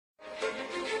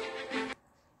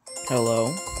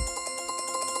Hello.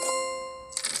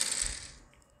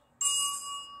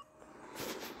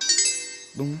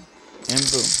 Boom and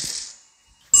boom.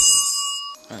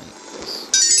 Alright,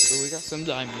 so we got some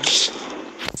diamonds,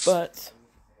 but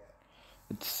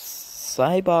it's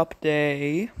CYBOP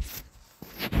day.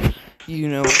 You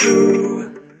know.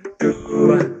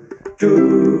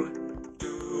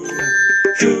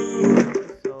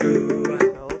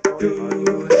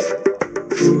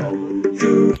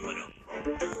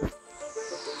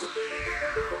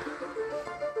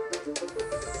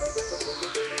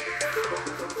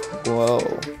 Whoa.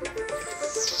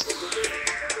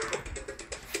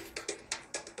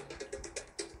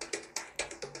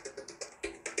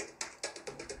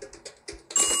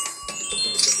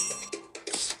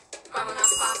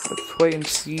 Let's wait and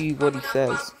see what he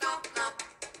says.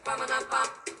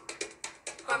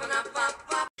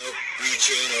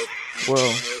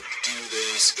 Whoa.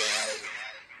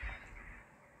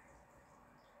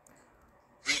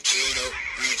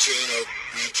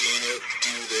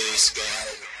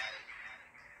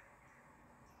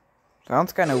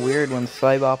 Sounds kind of weird when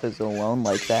CYBOP is alone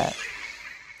like that.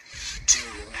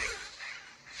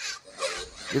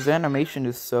 His animation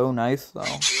is so nice though.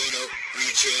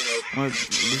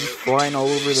 He's flying all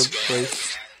over the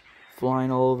place.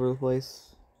 Flying all over the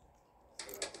place.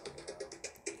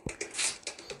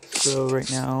 So right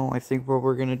now, I think what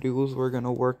we're gonna do is we're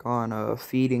gonna work on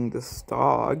feeding this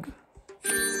dog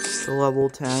to level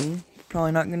 10.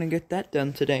 Probably not gonna get that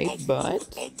done today,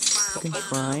 but we can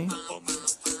try.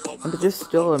 I'm just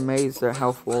still amazed at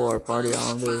how full our party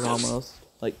island is almost.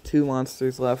 Like 2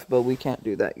 monsters left, but we can't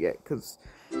do that yet because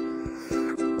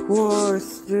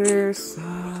Forster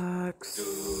sucks.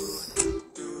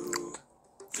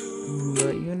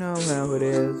 But you know how it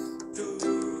is.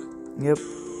 Yep.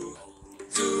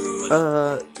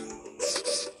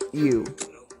 You.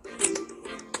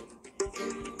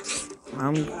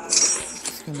 I'm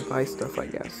just gonna buy stuff, I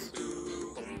guess.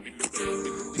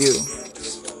 You.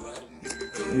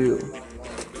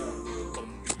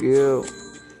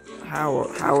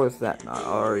 How is that not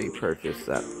already purchased?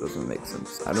 That doesn't make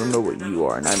sense. I don't know what you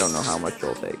are, and I don't know how much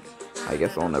you'll take. I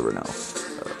guess I'll never know.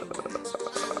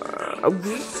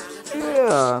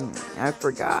 Yeah, I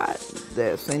forgot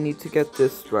this. I need to get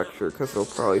this structure, because they'll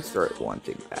probably start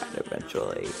wanting that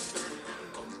eventually.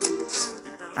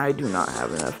 I do not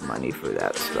have enough money for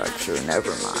that structure.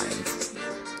 Never mind.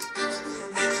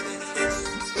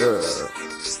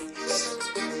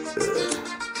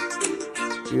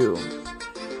 You.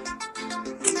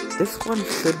 This one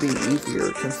should be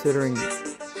easier, considering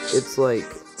it's like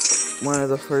one of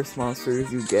the first monsters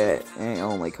you get, and it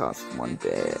only costs 1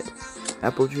 bit.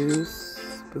 Apple juice.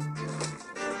 Boom.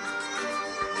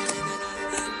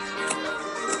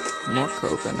 More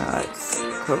coconuts.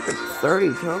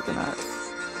 30 coconuts.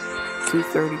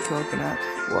 230 coconuts.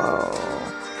 Whoa.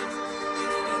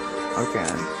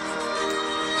 Okay.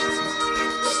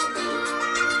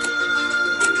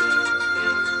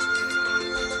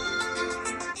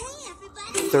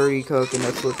 30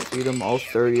 coconuts, let's feed them all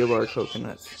 30 of our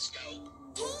coconuts.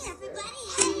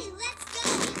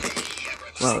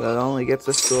 Well, that only gets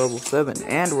us to level 7,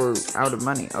 and we're out of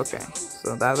money. Okay,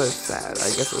 so that is sad.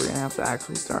 I guess we're gonna have to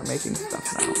actually start making stuff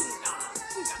now.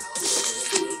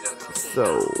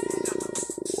 So...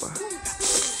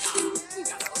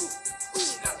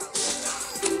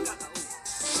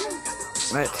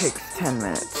 that takes 10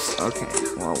 minutes. Okay,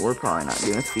 well, we're probably not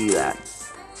gonna see that.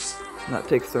 That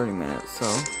takes 30 minutes, so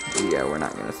yeah, we're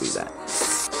not gonna see that.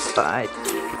 But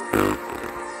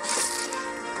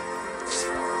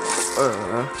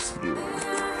you.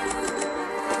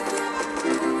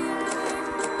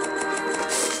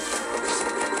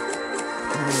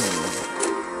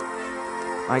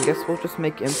 I guess we'll just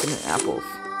make infinite apples.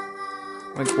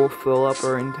 Like, we'll fill up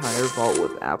our entire vault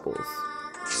with apples.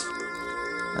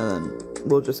 And then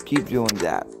we'll just keep doing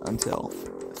that until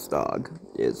this dog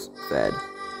is fed.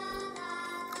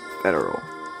 Federal.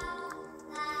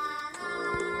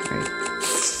 Okay.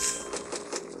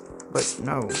 But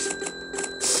no.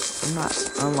 I'm not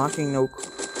unlocking no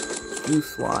Q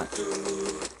slot.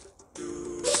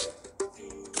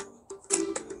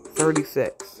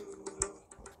 36.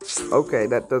 Okay,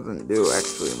 that doesn't do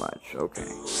actually much. Okay.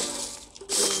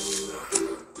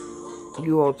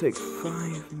 You all take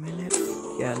 5 minutes?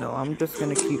 Yeah, no, I'm just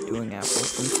gonna keep doing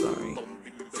apples. I'm sorry.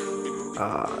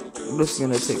 This is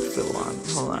gonna take so long.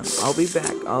 Hold on. I'll be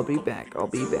back.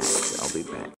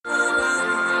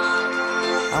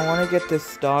 I want to get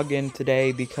this dog in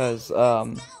today because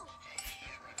I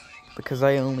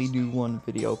only do 1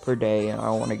 video per day and I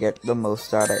want to get the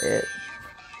most out of it.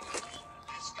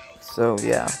 So,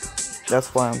 yeah. That's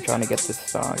why I'm trying to get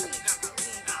this dog.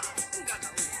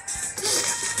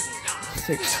 It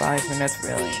takes 5 minutes,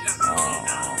 really.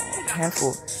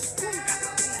 Handful.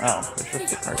 Oh, it's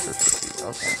just a card for 50.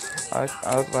 Okay.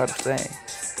 I was about to say.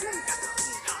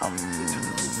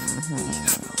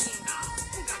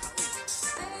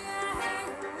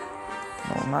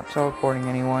 No, I'm not teleporting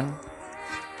anyone.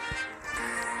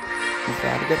 We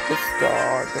gotta get this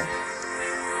dog.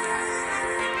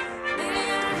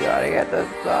 We gotta get this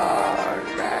dog,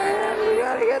 man. We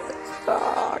gotta get this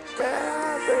dog,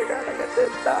 man. We gotta get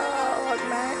this dog,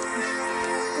 man.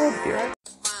 Oh dear.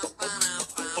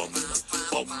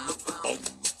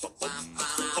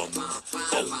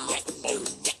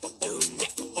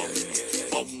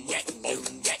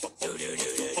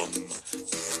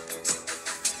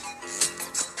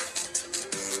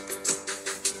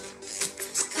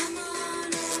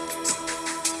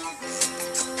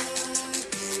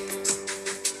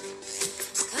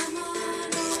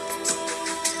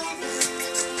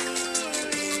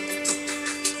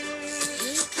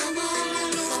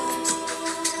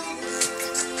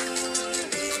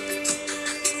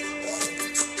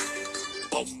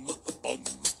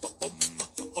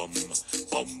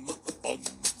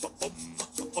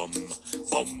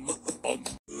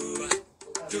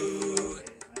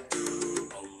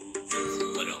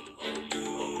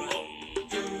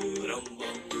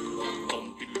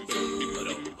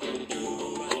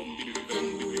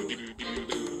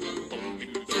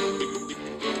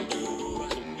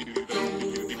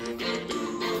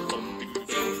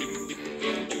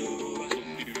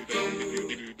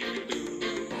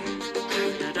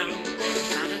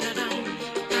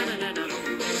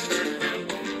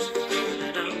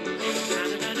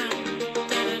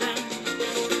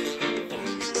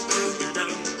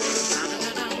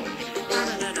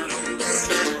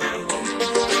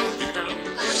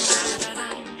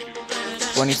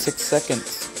 "26 seconds.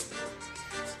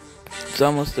 It's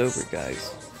almost over,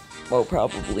 guys. Well,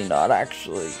 probably not,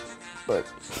 actually. But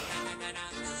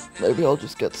maybe I'll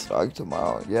just get stuck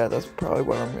tomorrow. Yeah, that's probably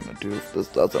what I'm gonna do if this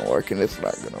doesn't work and it's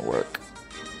not gonna work.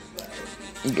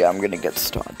 Yeah, I'm gonna get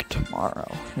stuck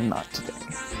tomorrow, not today.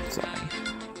 Sorry.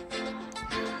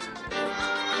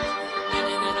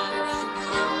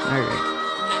 Alright.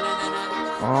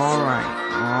 Alright.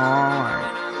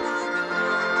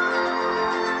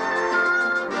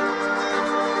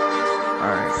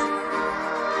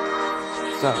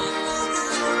 So.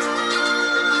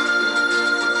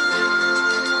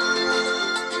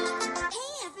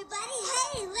 Hey everybody,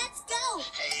 hey, let's go!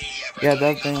 Yeah,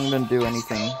 that didn't even do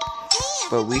anything.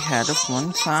 But we had a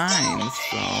fun time,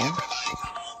 so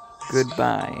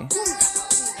goodbye.